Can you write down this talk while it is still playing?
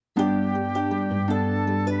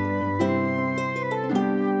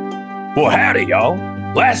Well, howdy, y'all.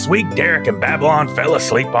 Last week, Derek and Babylon fell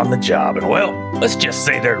asleep on the job, and well, let's just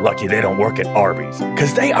say they're lucky they don't work at Arby's,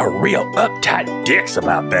 because they are real uptight dicks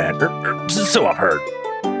about that, so I've heard.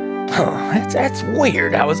 That's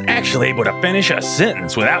weird. I was actually able to finish a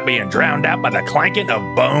sentence without being drowned out by the clanking of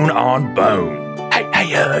bone on bone. Hey,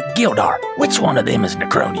 Gildar, which one of them is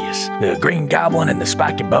Necronius? The Green Goblin in the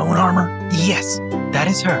spiky bone armor? Yes, that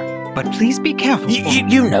is her. But please be careful.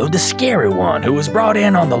 You know, the scary one who was brought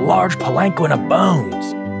in on the large palanquin of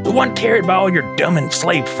bones. The one carried by all your dumb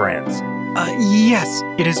enslaved friends. Yes,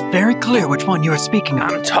 it is very clear which one you are speaking of.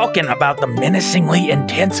 I'm talking about the menacingly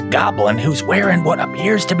intense goblin who's wearing what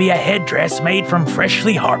appears to be a headdress made from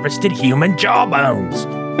freshly harvested human jawbones.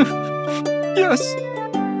 Yes,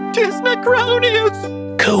 'tis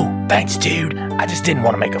Necronius. Cool, thanks, dude. I just didn't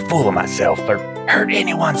want to make a fool of myself or hurt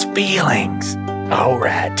anyone's feelings. All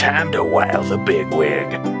right, time to wow the bigwig.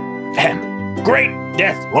 Great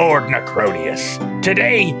Death Lord Necronius.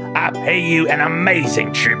 Today, I pay you an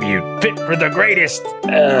amazing tribute fit for the greatest,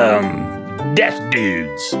 death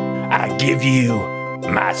dudes. I give you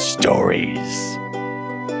my stories.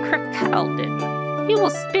 Kirkaldin, you will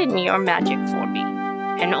spin your magic for me.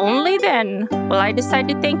 And only then will I decide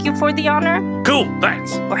to thank you for the honor. Cool,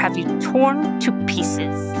 thanks. Or have you torn to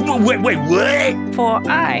pieces. Wait, what? For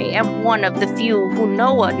I am one of the few who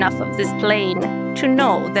know enough of this plane to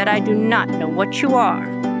know that I do not know what you are.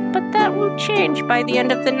 But that will change by the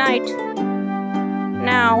end of the night.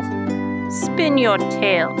 Now, spin your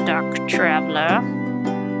tale, Dark Traveler.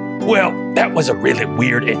 Well, that was a really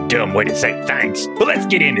weird and dumb way to say thanks, but let's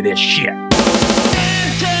get into this shit.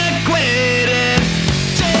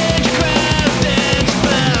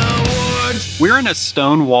 We're in a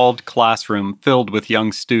stone-walled classroom filled with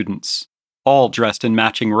young students, all dressed in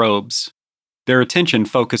matching robes. Their attention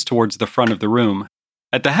focused towards the front of the room.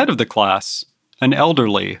 At the head of the class, an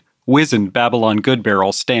elderly, wizened Babylon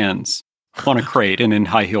Goodbarrel stands, on a crate and in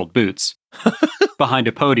high-heeled boots, behind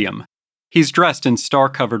a podium. He's dressed in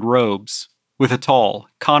star-covered robes, with a tall,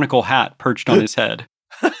 conical hat perched on his head.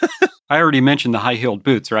 I already mentioned the high-heeled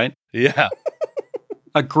boots, right? Yeah.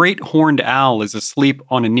 A great horned owl is asleep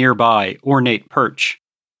on a nearby, ornate perch.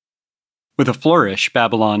 With a flourish,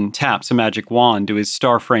 Babylon taps a magic wand to his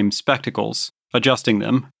star-framed spectacles, adjusting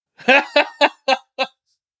them.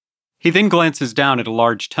 He then glances down at a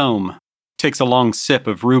large tome, takes a long sip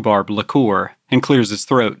of rhubarb liqueur, and clears his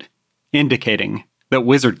throat, indicating that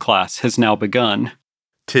wizard class has now begun.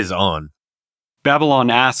 'Tis on. Babylon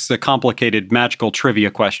asks a complicated magical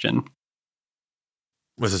trivia question.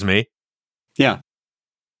 Was this me? Yeah.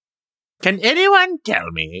 Can anyone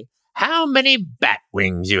tell me how many bat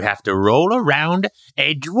wings you have to roll around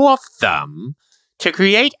a dwarf thumb to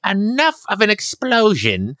create enough of an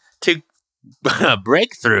explosion to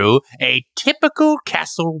break through a typical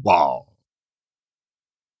castle wall?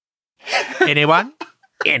 Anyone?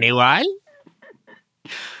 Anyone?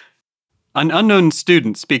 An unknown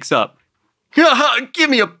student speaks up. Give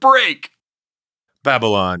me a break!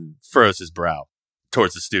 Babylon furrows his brow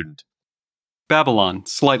towards the student. Babylon,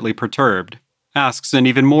 slightly perturbed, asks an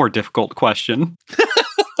even more difficult question.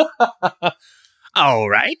 All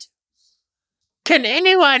right. Can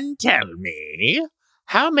anyone tell me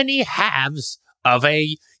how many halves of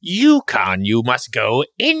a Yukon you must go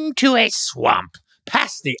into a swamp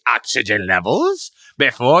past the oxygen levels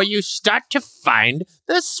before you start to find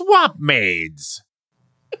the swamp maids?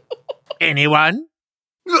 Anyone?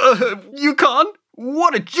 Yukon?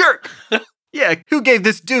 What a jerk! Yeah, who gave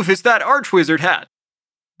this doofus that archwizard hat?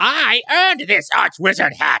 I earned this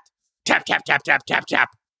archwizard hat! Tap, tap, tap, tap, tap, tap.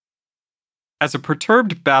 As a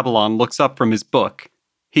perturbed Babylon looks up from his book,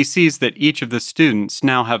 he sees that each of the students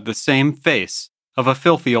now have the same face of a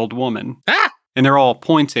filthy old woman. Ah! And they're all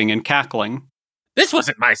pointing and cackling. This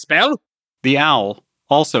wasn't my spell! The owl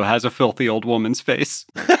also has a filthy old woman's face.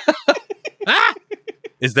 Ah!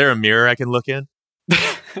 Is there a mirror I can look in?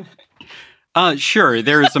 Sure.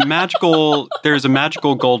 There is a magical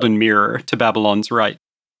golden mirror to Babylon's right.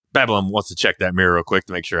 Babylon wants to check that mirror real quick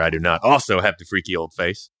to make sure I do not also have the freaky old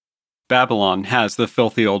face. Babylon has the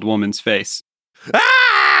filthy old woman's face.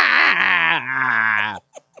 Ah!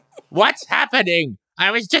 What's happening?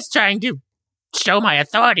 I was just trying to show my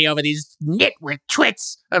authority over these nitwit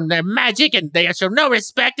twits and their magic, and they show no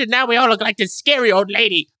respect, and now we all look like this scary old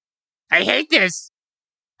lady. I hate this.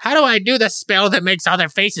 How do I do the spell that makes all their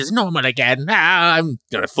faces normal again? I'm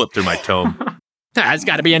Gonna flip through my tome. It's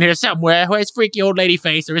got to be in here somewhere. Where's freaky old lady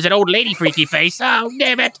face? Or is it old lady freaky face? Oh,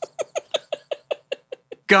 damn it.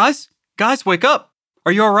 Guys, wake up.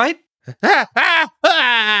 Are you all right?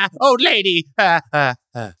 Old lady.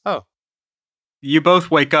 Oh. You both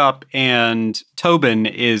wake up, and Tobin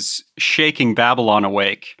is shaking Babylon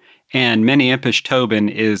awake, and Many Impish Tobin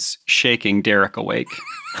is shaking Derek awake.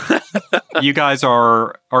 You guys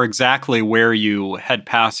are exactly where you had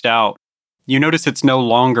passed out. You notice it's no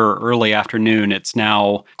longer early afternoon. It's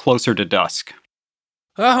now closer to dusk.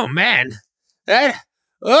 Oh, man. That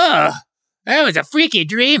was a freaky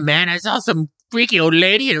dream, man. I saw some freaky old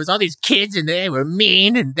lady, and it was all these kids, and they were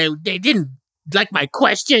mean, and they didn't like my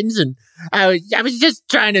questions, and I was just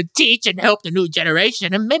trying to teach and help the new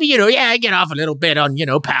generation, and maybe, I get off a little bit on,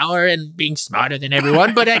 power and being smarter than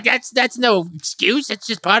everyone, but that's no excuse. It's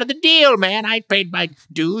just part of the deal, man. I paid my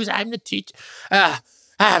dues. I'm the teacher.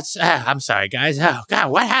 I'm sorry, guys. Oh,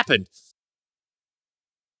 God, what happened?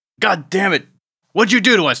 God damn it. What'd you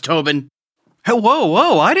do to us, Tobin? Hey,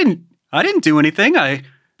 whoa, I didn't do anything. I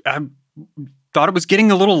thought it was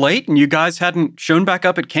getting a little late and you guys hadn't shown back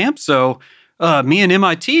up at camp, so me and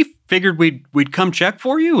MIT figured we'd come check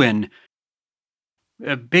for you, and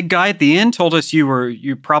a big guy at the inn told us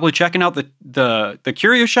you probably checking out the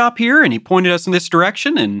curio shop here, and he pointed us in this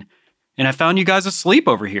direction, and I found you guys asleep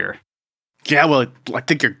over here. Yeah, well, I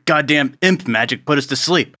think your goddamn imp magic put us to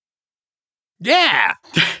sleep. Yeah.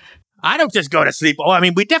 I don't just go to sleep. Oh, I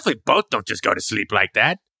mean, we definitely both don't just go to sleep like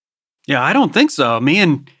that. Yeah, I don't think so. Me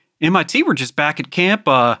and MIT were just back at camp,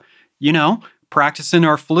 practicing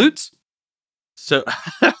our flutes. So,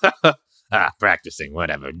 practicing,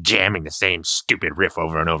 whatever, jamming the same stupid riff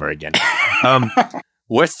over and over again.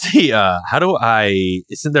 What's the,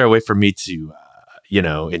 isn't there a way for me to,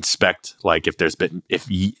 inspect, like, if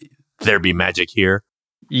there be magic here?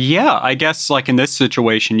 Yeah, I guess, like, in this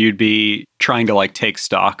situation, you'd be trying to, like, take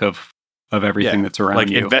stock of everything that's around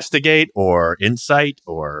you. Like, investigate or insight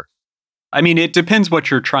or... I mean, it depends what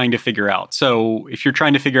you're trying to figure out. So if you're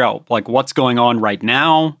trying to figure out, like, what's going on right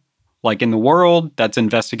now, like, in the world, that's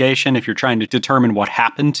investigation. If you're trying to determine what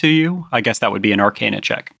happened to you, I guess that would be an Arcana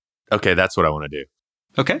check. Okay, that's what I want to do.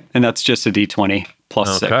 Okay, and that's just a D20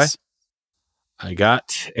 plus 6. I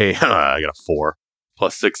got a 4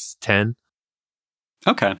 plus 6, 10.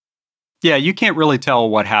 Okay. Yeah, you can't really tell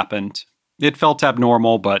what happened. It felt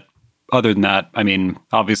abnormal, but other than that, I mean,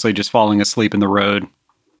 obviously just falling asleep in the road.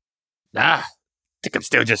 I think I'm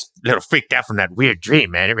still just a little freaked out from that weird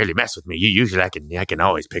dream, man. It really messed with me. Usually I can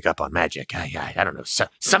always pick up on magic. I don't know.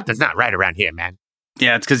 Something's not right around here, man.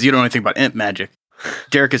 Yeah, it's because you don't know anything about imp magic.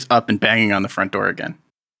 Derek is up and banging on the front door again.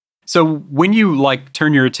 So when you, like,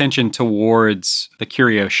 turn your attention towards the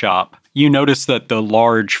curio shop, you notice that the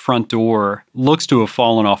large front door looks to have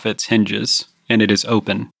fallen off its hinges, and it is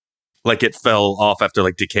open. Like it fell off after,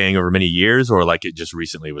 like, decaying over many years, or like it just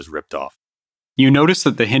recently was ripped off? You notice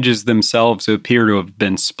that the hinges themselves appear to have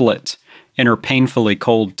been split and are painfully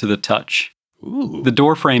cold to the touch. Ooh. The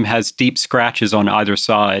door frame has deep scratches on either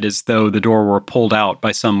side, as though the door were pulled out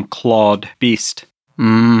by some clawed beast.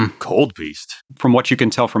 Cold beast. From what you can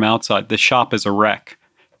tell from outside, the shop is a wreck.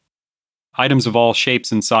 Items of all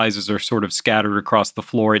shapes and sizes are sort of scattered across the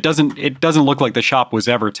floor. It doesn't look like the shop was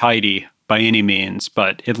ever tidy by any means,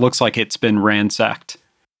 but it looks like it's been ransacked.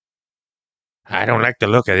 I don't like the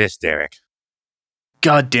look of this, Derek.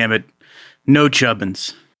 God damn it. No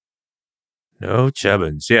Chubbins. No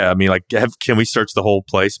Chubbins. Yeah, I mean, like, can we search the whole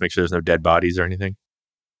place, make sure there's no dead bodies or anything?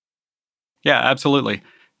 Yeah, absolutely.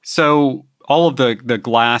 So all of the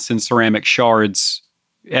glass and ceramic shards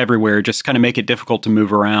everywhere just kind of make it difficult to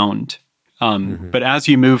move around. But as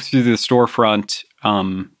you move through the storefront,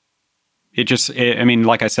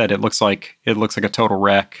 like I said, it looks like a total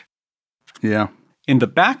wreck. Yeah. In the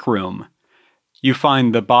back room, you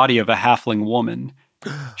find the body of a halfling woman.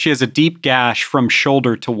 She has a deep gash from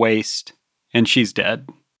shoulder to waist, and she's dead.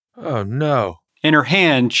 Oh, no. In her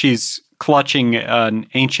hand, she's clutching an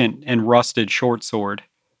ancient and rusted short sword.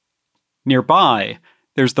 Nearby,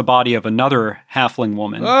 there's the body of another halfling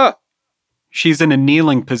woman. She's in a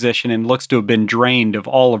kneeling position and looks to have been drained of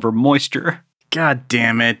all of her moisture. God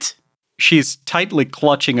damn it. She's tightly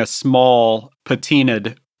clutching a small,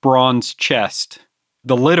 patinaed bronze chest,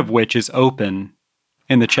 the lid of which is open,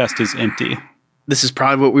 and the chest is empty. This is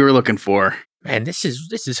probably what we were looking for. Man, this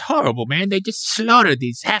is horrible, man. They just slaughtered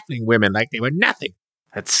these halfling women like they were nothing.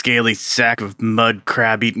 That scaly sack of mud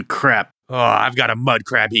crab eating crap. Oh, I've got a mud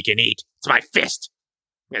crab he can eat. It's my fist.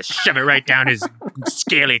 I'm gonna shove it right down his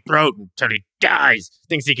scaly throat until he dies.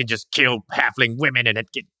 Thinks he can just kill halfling women and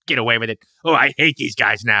get away with it. Oh, I hate these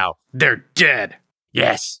guys now. They're dead.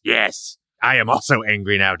 Yes. I am also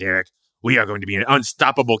angry now, Derek. We are going to be an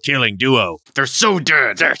unstoppable killing duo. They're so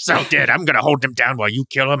dead. They're so dead. I'm going to hold them down while you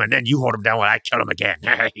kill them, and then you hold them down while I kill them again.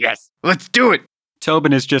 Yes. Let's do it.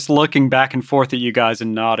 Tobin is just looking back and forth at you guys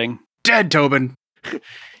and nodding. Dead, Tobin.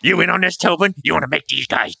 You in on this, Tobin? You want to make these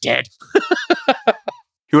guys dead?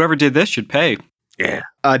 Whoever did this should pay. Yeah.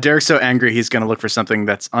 Derek's so angry he's going to look for something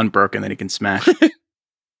that's unbroken that he can smash.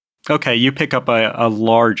 Okay, you pick up a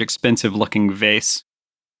large, expensive-looking vase.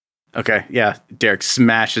 Okay, yeah. Derek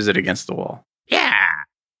smashes it against the wall. Yeah.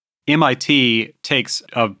 MIT takes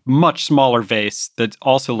a much smaller vase that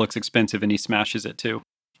also looks expensive, and he smashes it too.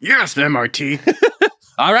 Yes, MRT.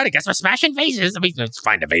 All right, I guess we're smashing vases. Let's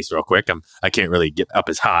find a vase real quick. I can't really get up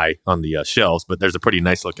as high on the shelves, but there's a pretty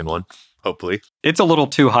nice looking one, hopefully. It's a little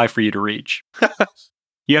too high for you to reach.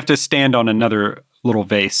 You have to stand on another little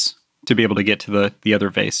vase to be able to get to the other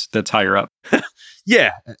vase that's higher up.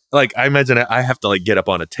 Yeah, like I imagine I have to like get up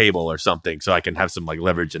on a table or something so I can have some like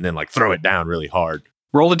leverage and then like throw it down really hard.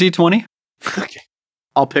 Roll a d20. Okay.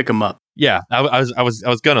 I'll pick him up. Yeah, I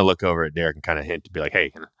was gonna look over at Derek and kind of hint to be like,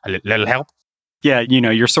 hey, a little help. Yeah,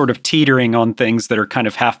 you're sort of teetering on things that are kind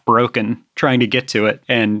of half broken, trying to get to it,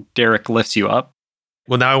 and Derek lifts you up.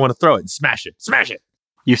 Well, now I want to throw it and smash it. Smash it.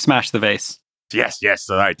 You smash the vase. Yes.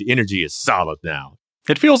 All right, the energy is solid now.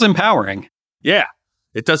 It feels empowering. Yeah,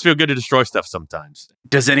 it does feel good to destroy stuff sometimes.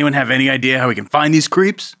 Does anyone have any idea how we can find these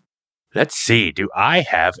creeps? Let's see. Do I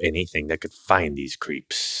have anything that could find these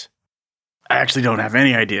creeps? I actually don't have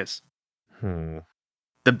any ideas.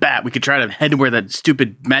 The bat. We could try to head where that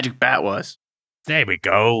stupid magic bat was. There we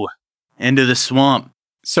go. Into the swamp.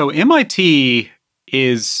 So MIT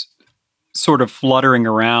is sort of fluttering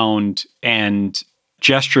around and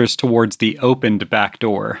gestures towards the opened back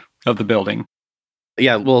door of the building.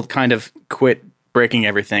 Yeah, we'll kind of quit breaking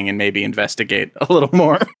everything and maybe investigate a little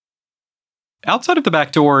more. Outside of the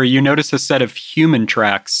back door, you notice a set of human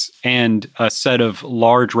tracks and a set of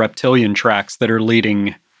large reptilian tracks that are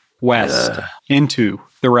leading west into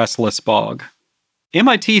the restless bog.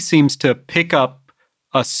 MIT seems to pick up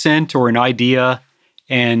a scent or an idea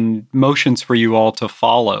and motions for you all to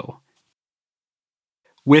follow.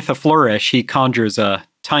 With a flourish, he conjures a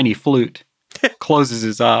tiny flute, closes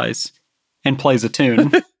his eyes, and plays a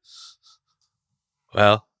tune.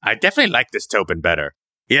 Well, I definitely like this Tobin better.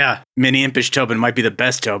 Yeah, Mini Impish Tobin might be the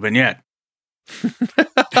best Tobin yet.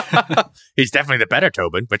 He's definitely the better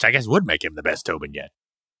Tobin, which I guess would make him the best Tobin yet.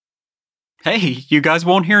 Hey, you guys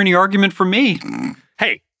won't hear any argument from me.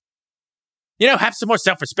 Hey, have some more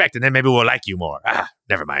self-respect and then maybe we'll like you more.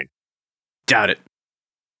 Never mind. Doubt it.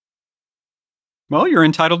 Well, you're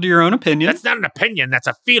entitled to your own opinion. That's not an opinion. That's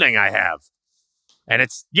a feeling I have. And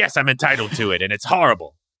yes, I'm entitled to it, and it's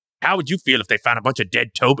horrible. How would you feel if they found a bunch of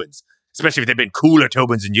dead Tobins? Especially if they'd been cooler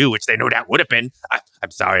Tobins than you, which they no doubt would have been.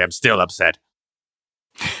 I'm sorry, I'm still upset.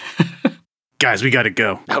 Guys, we gotta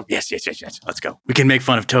go. Oh, yes. Let's go. We can make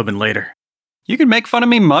fun of Tobin later. You can make fun of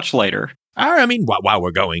me much later. I mean, while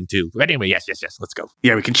we're going to. But anyway, yes, let's go.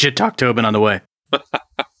 Yeah, we can shit talk Tobin on the way.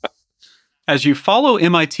 As you follow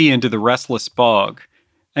MIT into the restless bog,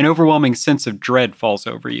 an overwhelming sense of dread falls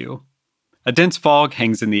over you. A dense fog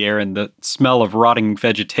hangs in the air, and the smell of rotting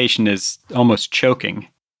vegetation is almost choking.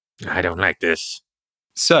 I don't like this.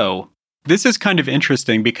 So, this is kind of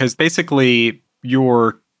interesting because basically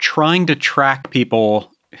you're trying to track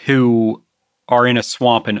people who are in a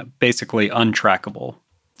swamp and basically untrackable.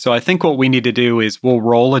 So I think what we need to do is we'll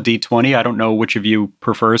roll a d20. I don't know which of you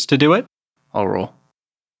prefers to do it. I'll roll.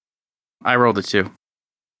 I rolled a 2.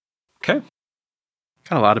 Okay.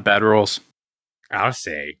 Got a lot of bad rolls. I'll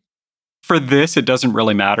say. For this, it doesn't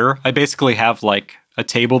really matter. I basically have like a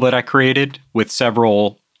table that I created with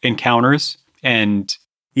several encounters, and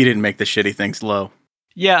You didn't make the shitty things low.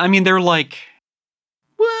 yeah, I mean, they're like,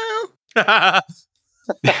 Well,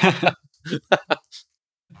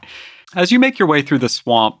 as you make your way through the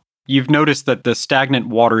swamp, you've noticed that the stagnant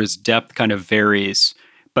water's depth kind of varies,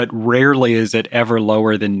 but rarely is it ever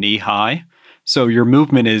lower than knee-high. So your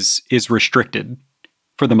movement is restricted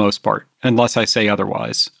for the most part, unless I say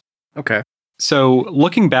otherwise. okay. So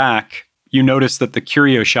looking back, you notice that the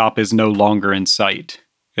curio shop is no longer in sight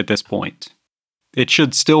at this point. It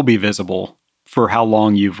should still be visible for how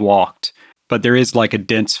long you've walked, but there is like a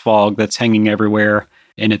dense fog that's hanging everywhere,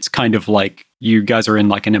 and it's kind of like you guys are in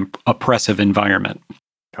like an oppressive environment.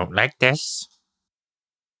 Don't like this.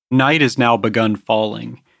 Night has now begun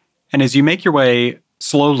falling, and as you make your way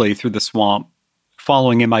slowly through the swamp,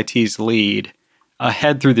 following MIT's lead,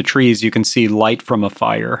 ahead through the trees you can see light from a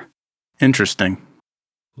fire. Interesting.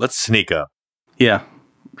 Let's sneak up. Yeah.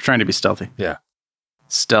 We're trying to be stealthy. Yeah.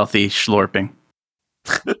 Stealthy schlorping.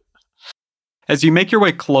 As you make your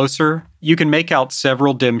way closer, you can make out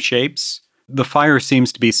several dim shapes. The fire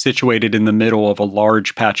seems to be situated in the middle of a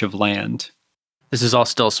large patch of land. This is all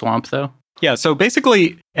still swamp, though? Yeah, so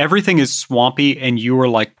basically everything is swampy and you are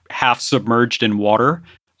like half submerged in water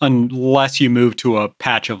unless you move to a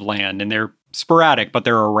patch of land, and they're sporadic, but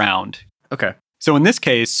they're around. Okay. So in this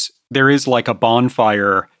case, there is like a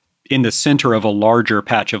bonfire in the center of a larger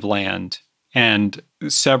patch of land and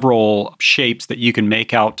several shapes that you can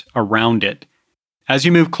make out around it. As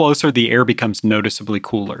you move closer, the air becomes noticeably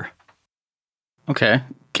cooler. Okay.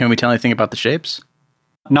 Can we tell anything about the shapes?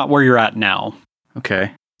 Not where you're at now.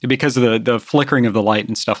 Okay. Because of the flickering of the light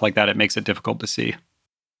and stuff like that, it makes it difficult to see.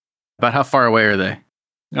 About how far away are they?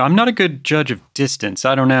 I'm not a good judge of distance.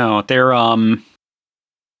 I don't know. They're, You're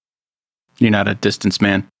not a distance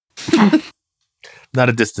man. Not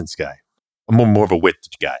a distance guy. I'm more of a width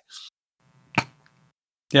guy.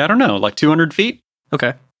 yeah, I don't know, like 200 feet?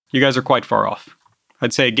 Okay. You guys are quite far off.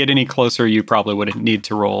 I'd say get any closer, you probably would need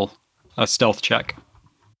to roll a stealth check.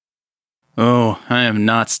 Oh, I am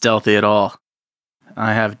not stealthy at all.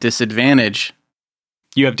 I have disadvantage.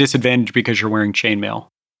 You have disadvantage because you're wearing chainmail.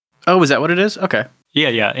 Oh, is that what it is? Okay.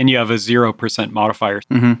 Yeah, and you have a 0% modifier.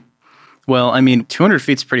 Mm-hmm. Well, I mean, 200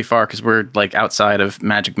 feet's pretty far because we're like outside of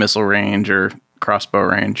magic missile range or crossbow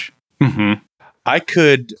range. Mm-hmm. I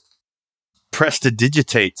could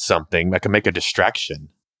prestidigitate something. I could make a distraction.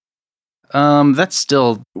 That's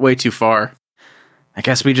still way too far. I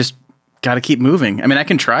guess we just got to keep moving. I mean, I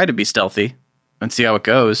can try to be stealthy and see how it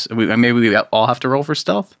goes. Maybe we all have to roll for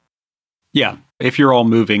stealth. Yeah, if you're all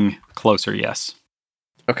moving closer, yes.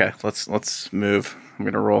 Okay, let's move. I'm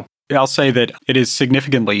gonna roll. I'll say that it is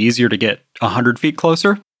significantly easier to get 100 feet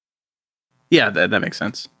closer. Yeah, that makes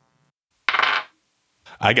sense.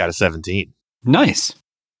 I got a 17. Nice.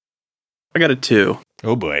 I got a 2.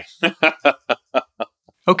 Oh boy.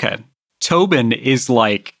 Okay. Tobin is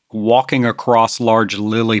like walking across large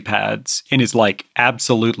lily pads and is like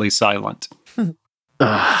absolutely silent.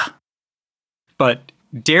 Ugh. But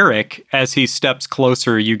Derek, as he steps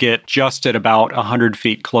closer, you get just at about 100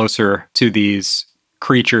 feet closer to these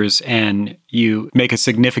creatures and you make a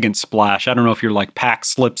significant splash. I don't know if your like pack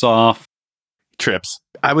slips off. Trips.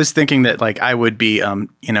 I was thinking that like I would be,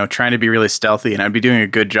 trying to be really stealthy and I'd be doing a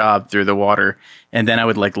good job through the water. And then I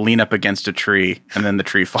would like lean up against a tree and then the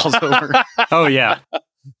tree falls over. Oh, yeah.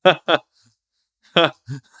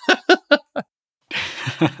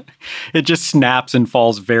 It just snaps and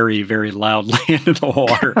falls very, very loudly into the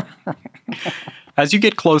water. As you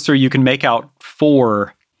get closer, you can make out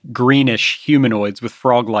 4 greenish humanoids with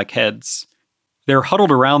frog-like heads. They're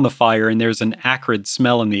huddled around the fire and there's an acrid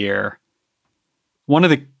smell in the air. One of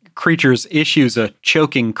the creatures issues a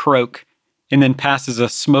choking croak and then passes a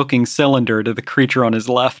smoking cylinder to the creature on his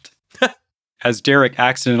left. As Derek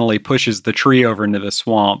accidentally pushes the tree over into the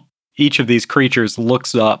swamp, each of these creatures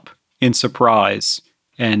looks up in surprise,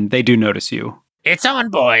 and they do notice you. It's on,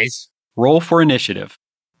 boys. Roll for initiative.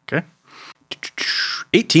 Okay.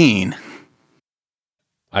 18.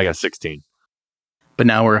 I got 16. But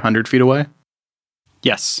now we're 100 feet away?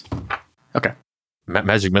 Yes. Okay.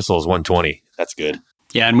 Magic missile is 120. That's good.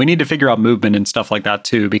 Yeah, and we need to figure out movement and stuff like that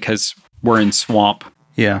too, because we're in swamp.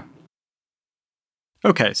 Yeah.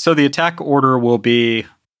 Okay, so the attack order will be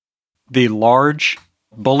the large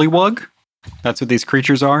bullywug. That's what these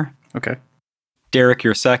creatures are. Okay. Derek,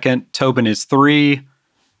 you're second. Tobin is 3.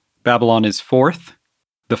 Babylon is 4th.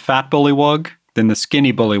 The fat bullywug, then the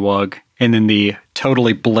skinny bullywug, and then the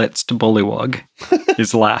totally blitzed bullywug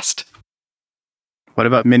is last. What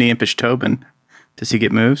about mini impish Tobin? Does he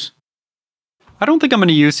get moves? I don't think I'm going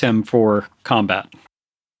to use him for combat.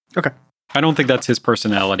 Okay. I don't think that's his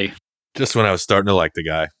personality. Just when I was starting to like the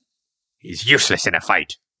guy. He's useless in a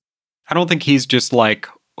fight. I don't think he's just like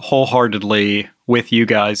wholeheartedly with you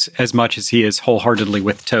guys as much as he is wholeheartedly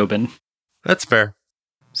with Tobin. That's fair.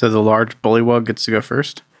 So the large bullywug gets to go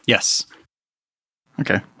first? Yes.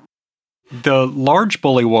 Okay. The large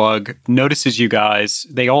bullywug notices you guys.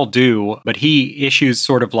 They all do, but he issues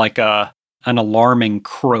sort of like an alarming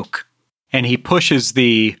croak. And he pushes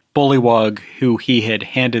the bullywug who he had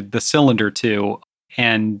handed the cylinder to,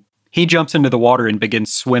 and he jumps into the water and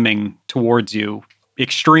begins swimming towards you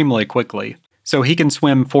extremely quickly. So he can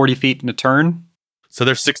swim 40 feet in a turn. So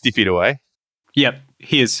they're 60 feet away? Yep,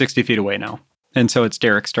 he is 60 feet away now. And so it's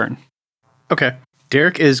Derek's turn. Okay.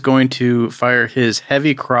 Derek is going to fire his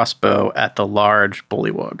heavy crossbow at the large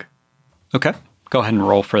bullywug. Okay, go ahead and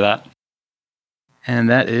roll for that. And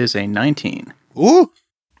that is a 19. Ooh!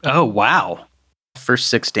 Oh, wow. First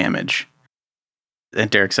 6 damage. And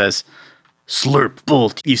Derek says, "Slurp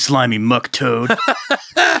bolt, you slimy muck toad."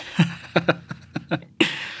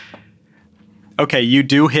 Okay, you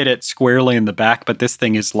do hit it squarely in the back, but this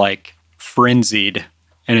thing is like frenzied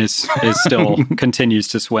and is still continues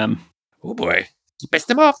to swim. Oh boy. You pissed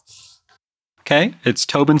him off. Okay, it's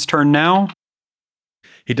Tobin's turn now.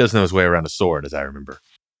 He does know his way around a sword, as I remember.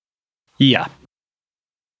 Yeah.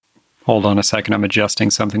 Hold on a second. I'm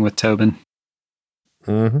adjusting something with Tobin.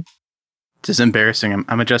 Mm-hmm. This is embarrassing.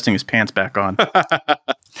 I'm adjusting his pants back on.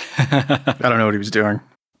 I don't know what he was doing.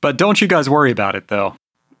 But don't you guys worry about it, though.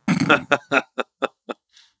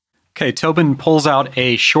 Okay, Tobin pulls out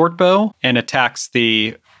a short bow and attacks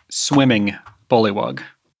the swimming bullywug.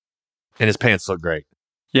 And his pants look great.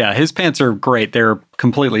 Yeah, his pants are great. They're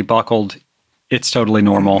completely buckled. It's totally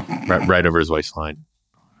normal. Right over his waistline.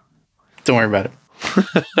 Don't worry about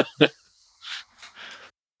it.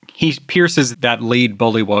 He pierces that lead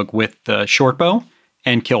bullywug with the short bow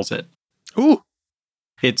and kills it. Ooh.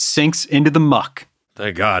 It sinks into the muck.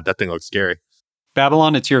 Thank God. That thing looks scary.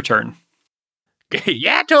 Babylon, it's your turn.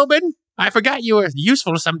 Yeah, Tobin. I forgot you were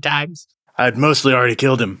useful sometimes. I'd mostly already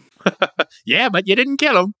killed him. Yeah, but you didn't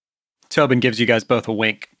kill him. Tobin gives you guys both a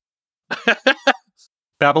wink.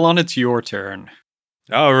 Babylon, it's your turn.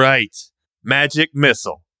 All right. Magic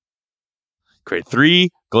missile. Create 3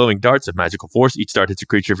 glowing darts of magical force. Each dart hits a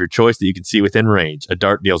creature of your choice that you can see within range. A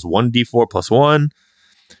dart deals 1d4 plus 1.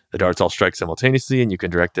 The darts all strike simultaneously, and you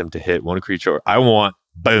can direct them to hit one creature. I want,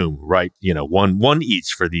 boom, right, one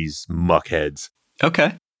each for these muckheads.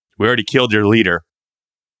 Okay. We already killed your leader.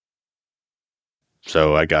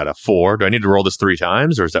 So I got a 4. Do I need to roll this 3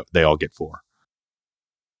 times, or is that they all get 4?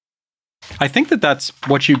 I think that's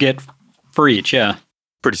what you get for each, yeah.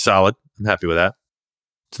 Pretty solid. I'm happy with that.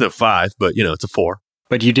 It's no 5, but, it's a 4.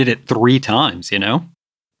 But you did it 3 times,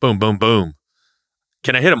 Boom, boom, boom.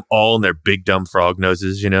 Can I hit them all in their big dumb frog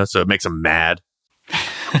noses, so it makes them mad?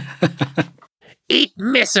 Eat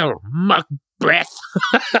missile, muck breath.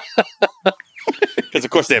 Because,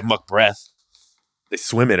 of course, they have muck breath. They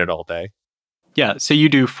swim in it all day. Yeah, so you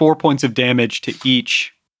do 4 points of damage to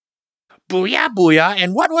each. Booyah, booyah.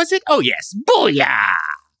 And what was it? Oh, yes, booyah.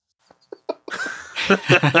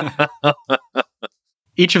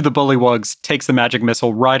 Each of the bullywugs takes the magic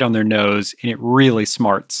missile right on their nose, and it really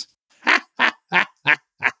smarts.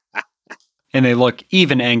 And they look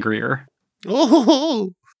even angrier.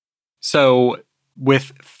 Ooh. So,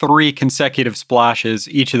 with 3 consecutive splashes,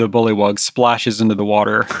 each of the bullywugs splashes into the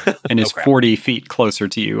water and is 40 feet closer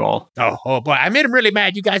to you all. Oh, boy. I made him really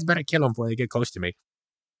mad. You guys better kill him before they get close to me.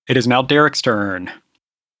 It is now Derek's turn.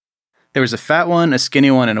 There was a fat one, a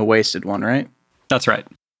skinny one, and a wasted one, right? That's right.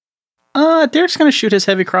 Derek's going to shoot his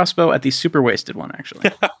heavy crossbow at the super wasted one,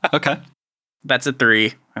 actually. Okay. That's a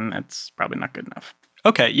 3, and that's probably not good enough.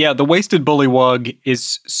 Okay, yeah, the wasted bullywug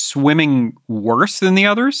is swimming worse than the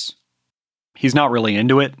others. He's not really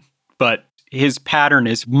into it, but his pattern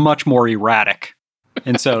is much more erratic.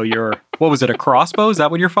 And so what was it, a crossbow? Is that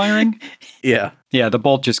what you're firing? Yeah. Yeah, the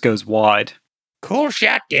bolt just goes wide. Cool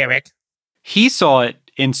shot, Derek. He saw it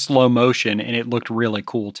in slow motion, and it looked really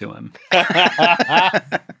cool to him.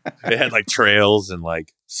 It had like trails and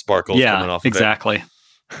like sparkles coming off of exactly.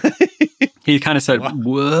 He kind of said,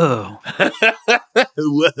 whoa.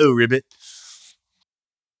 Whoa, ribbit.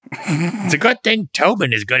 It's a good thing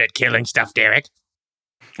Tobin is good at killing stuff, Derek.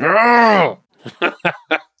 Oh!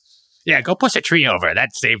 Yeah, go push a tree over.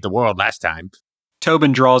 That saved the world last time.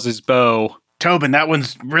 Tobin draws his bow. Tobin, that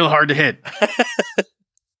one's real hard to hit.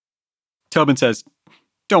 Tobin says,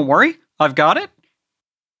 don't worry, I've got it.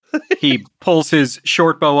 He pulls his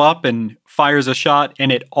short bow up and fires a shot,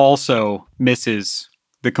 and it also misses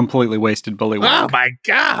the completely wasted bullywug. Oh, my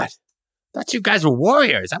God. Thought you guys were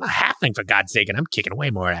warriors. I'm a halfling, for God's sake, and I'm kicking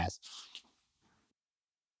way more ass.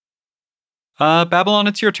 Babylon,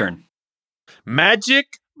 it's your turn. Magic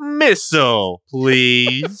missile,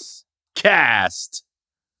 please. Cast.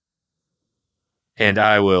 And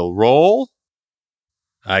I will roll.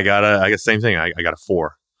 I got the same thing. I got a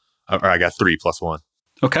 4. Or I got 3 plus 1.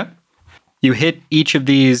 Okay. You hit each of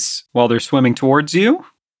these while they're swimming towards you,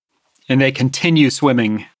 and they continue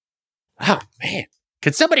swimming. Oh, man.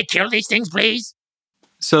 Can somebody kill these things, please?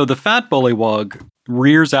 So the fat bullywug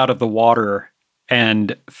rears out of the water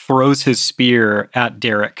and throws his spear at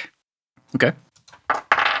Derek. Okay.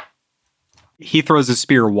 He throws his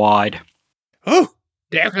spear wide. Oh,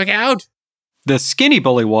 Derek, look out. The skinny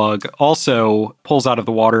bullywug also pulls out of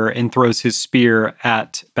the water and throws his spear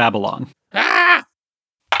at Babylon. Ah!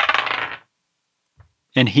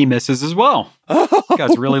 And he misses as well. You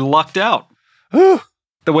guys really lucked out.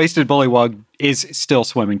 The wasted bullywug is still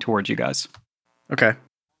swimming towards you guys. Okay.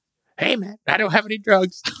 Hey, man, I don't have any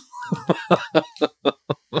drugs.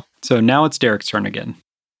 So now it's Derek's turn again.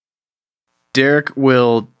 Derek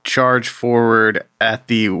will charge forward at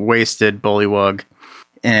the wasted bullywug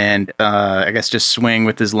and I guess just swing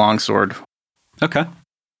with his longsword. Okay.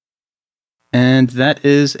 And that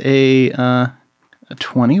is a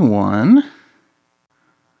 21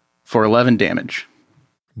 for 11 damage.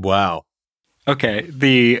 Wow. Okay,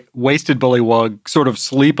 the wasted bullywug sort of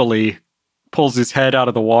sleepily pulls his head out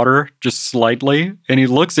of the water just slightly, and he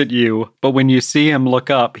looks at you, but when you see him look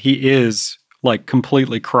up, he is like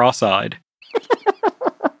completely cross-eyed.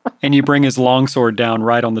 And you bring his longsword down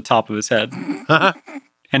right on the top of his head.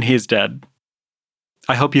 And he is dead.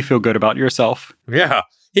 I hope you feel good about yourself. Yeah,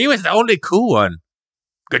 he was the only cool one.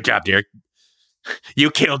 Good job, Derek.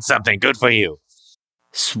 You killed something. Good for you.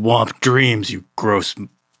 Swamp dreams, you gross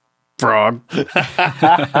frog.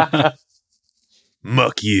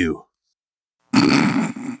 Muck you.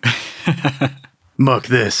 Muck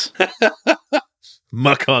this.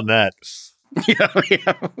 Muck on that.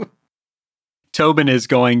 yeah. Tobin is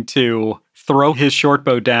going to throw his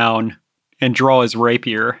shortbow down and draw his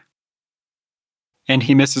rapier. And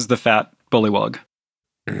he misses the fat bullywug.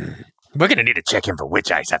 We're going to need to check him for witch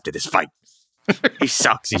ice after this fight. He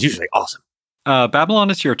sucks. He's usually awesome. Babylon,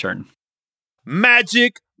 it's your turn.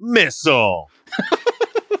 Magic missile.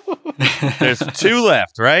 There's 2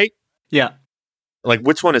 left, right? Yeah, Like,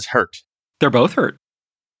 which one is hurt? they're both hurt.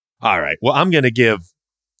 All right. Well, I'm going to give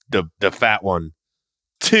the fat one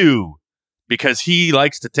 2 because he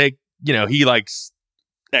likes to take, he likes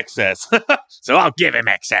excess. So I'll give him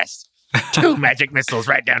excess. 2 magic missiles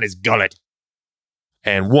right down his gullet.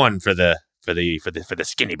 And 1 for the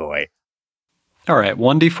skinny boy. All right,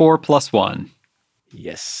 1d4 plus 1.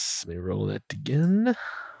 Yes. Let me roll that again.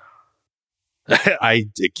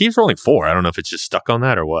 It keeps rolling 4. I don't know if it's just stuck on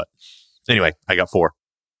that or what. Anyway, I got 4.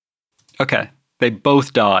 Okay, they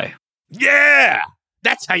both die. Yeah!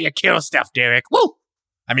 That's how you kill stuff, Derek. Woo!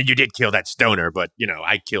 I mean, you did kill that stoner, but,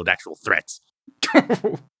 I killed actual threats.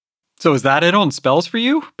 So is that it on spells for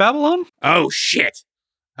you, Babylon? Oh, shit.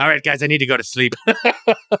 All right, guys, I need to go to sleep.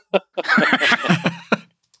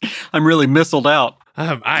 I'm really missiled out.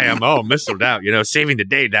 I am all missiled out. Saving the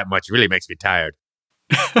day that much really makes me tired.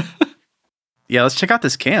 Yeah, let's check out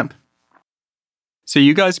this camp. So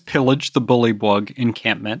you guys pillage the bullywug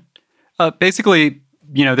encampment. Basically,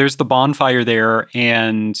 there's the bonfire there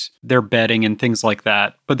and their bedding and things like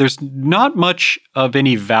that. But there's not much of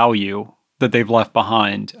any value that they've left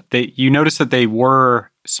behind. You notice that they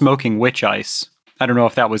were smoking witch ice. I don't know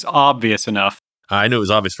if that was obvious enough. I knew it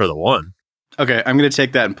was obvious for the one. Okay, I'm going to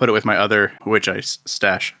take that and put it with my other witch ice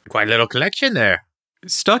stash. Quite a little collection there.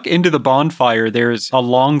 Stuck into the bonfire, there's a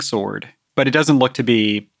longsword, but it doesn't look to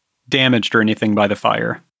be damaged or anything by the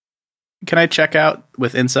fire. Can I check out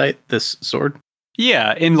with insight this sword?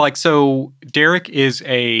 Yeah, and so Derek is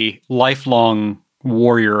a lifelong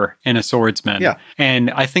warrior and a swordsman. Yeah.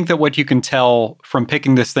 And I think that what you can tell from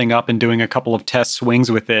picking this thing up and doing a couple of test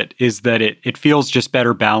swings with it is that it feels just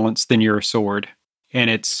better balanced than your sword. And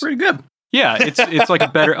it's Pretty good. yeah, it's like a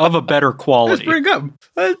better quality. That's pretty good.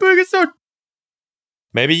 That's a pretty good sword.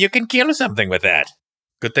 Maybe you can kill something with that.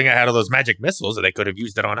 Good thing I had all those magic missiles, or they could have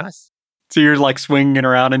used it on us. So you're like swinging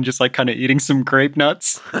around and just like kind of eating some grape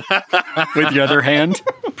nuts with your other hand.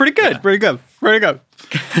 Pretty good. Pretty good. Pretty good.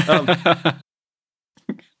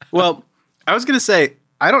 Well, I was going to say,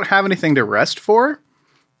 I don't have anything to rest for.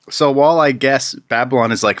 So while I guess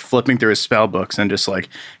Babylon is like flipping through his spell books and just like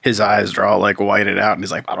his eyes are all like whited out and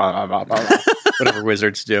he's like, blah, blah, blah, blah, blah, whatever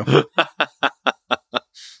wizards do. I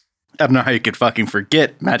don't know how you could fucking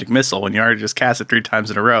forget Magic Missile when you already just cast it 3 times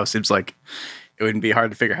in a row. Seems like it wouldn't be hard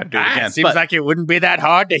to figure out how to do it again. Seems like it wouldn't be that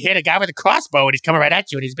hard to hit a guy with a crossbow and he's coming right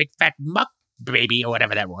at you and he's a big fat muck baby or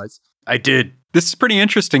whatever that was. I did. This is pretty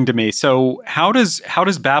interesting to me. So how does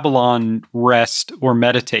Babylon rest or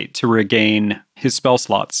meditate to regain his spell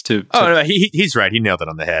slots? Oh, no, he's right. He nailed it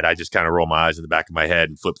on the head. I just kind of roll my eyes in the back of my head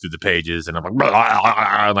and flip through the pages, and I'm like, blah, blah,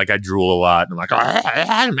 blah, and like I drool a lot. And I'm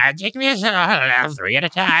like, magic missile, 3 at a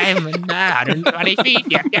time, and 120 feet.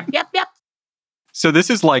 Yep. So this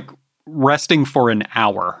is like resting for an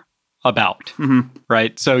hour, about,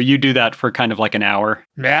 right? So you do that for kind of like an hour.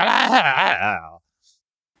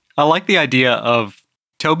 I like the idea of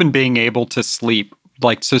Tobin being able to sleep,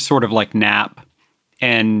 like to sort of like nap.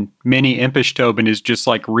 And mini impish Tobin is just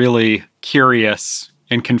like really curious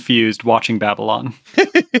and confused watching Babylon.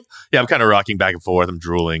 Yeah, I'm kind of rocking back and forth. I'm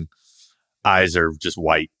drooling. Eyes are just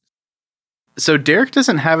white. So Derek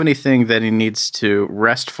doesn't have anything that he needs to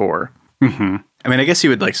rest for. Mm-hmm. I mean, I guess he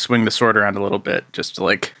would like swing the sword around a little bit just to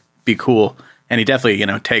like be cool. And he definitely,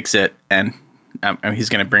 takes it and he's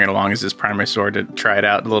going to bring it along as his primary sword to try it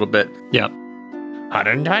out a little bit. Yeah.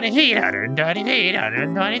 120 feet, 120 feet,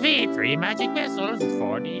 120 feet. 3 magic missiles,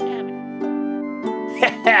 40 damage.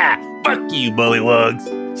 Fuck you,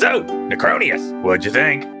 bullywugs. So, Necronius, what'd you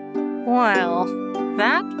think? Well,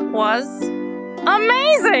 that was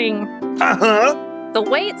amazing! Uh-huh. The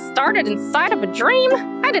way it started inside of a dream,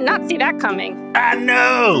 I did not see that coming. I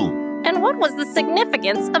know. And what was the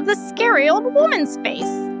significance of the scary old woman's face?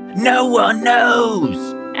 No one knows.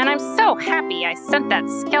 And I'm so happy I sent that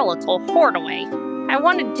skeletal horde away. I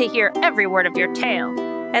wanted to hear every word of your tale.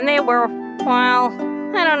 And they were, well,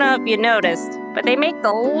 I don't know if you noticed, but they make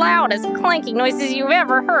the loudest clanking noises you've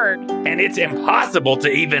ever heard. And it's impossible to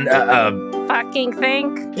even, Fucking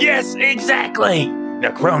think. Yes, exactly.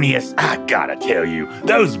 Necronius, I gotta tell you,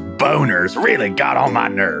 those boners really got on my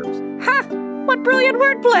nerves. Ha! What brilliant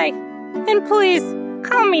wordplay! And please,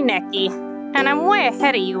 call me Neki. And I'm way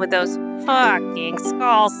ahead of you with those fucking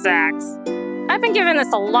skull sacks. I've been giving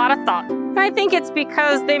this a lot of thought. I think it's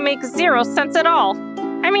because they make zero sense at all.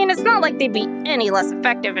 I mean, it's not like they'd be any less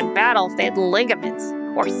effective in battle if they had ligaments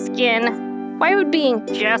or skin. Why would being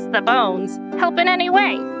just the bones help in any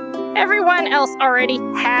way? Everyone else already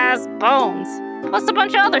has bones, plus a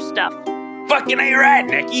bunch of other stuff. Fucking ain't right,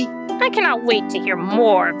 Neki. I cannot wait to hear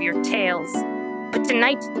more of your tales. But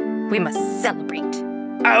tonight, we must celebrate.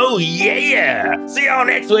 Oh yeah! See y'all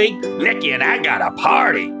next week. Neki and I got a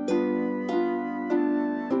party.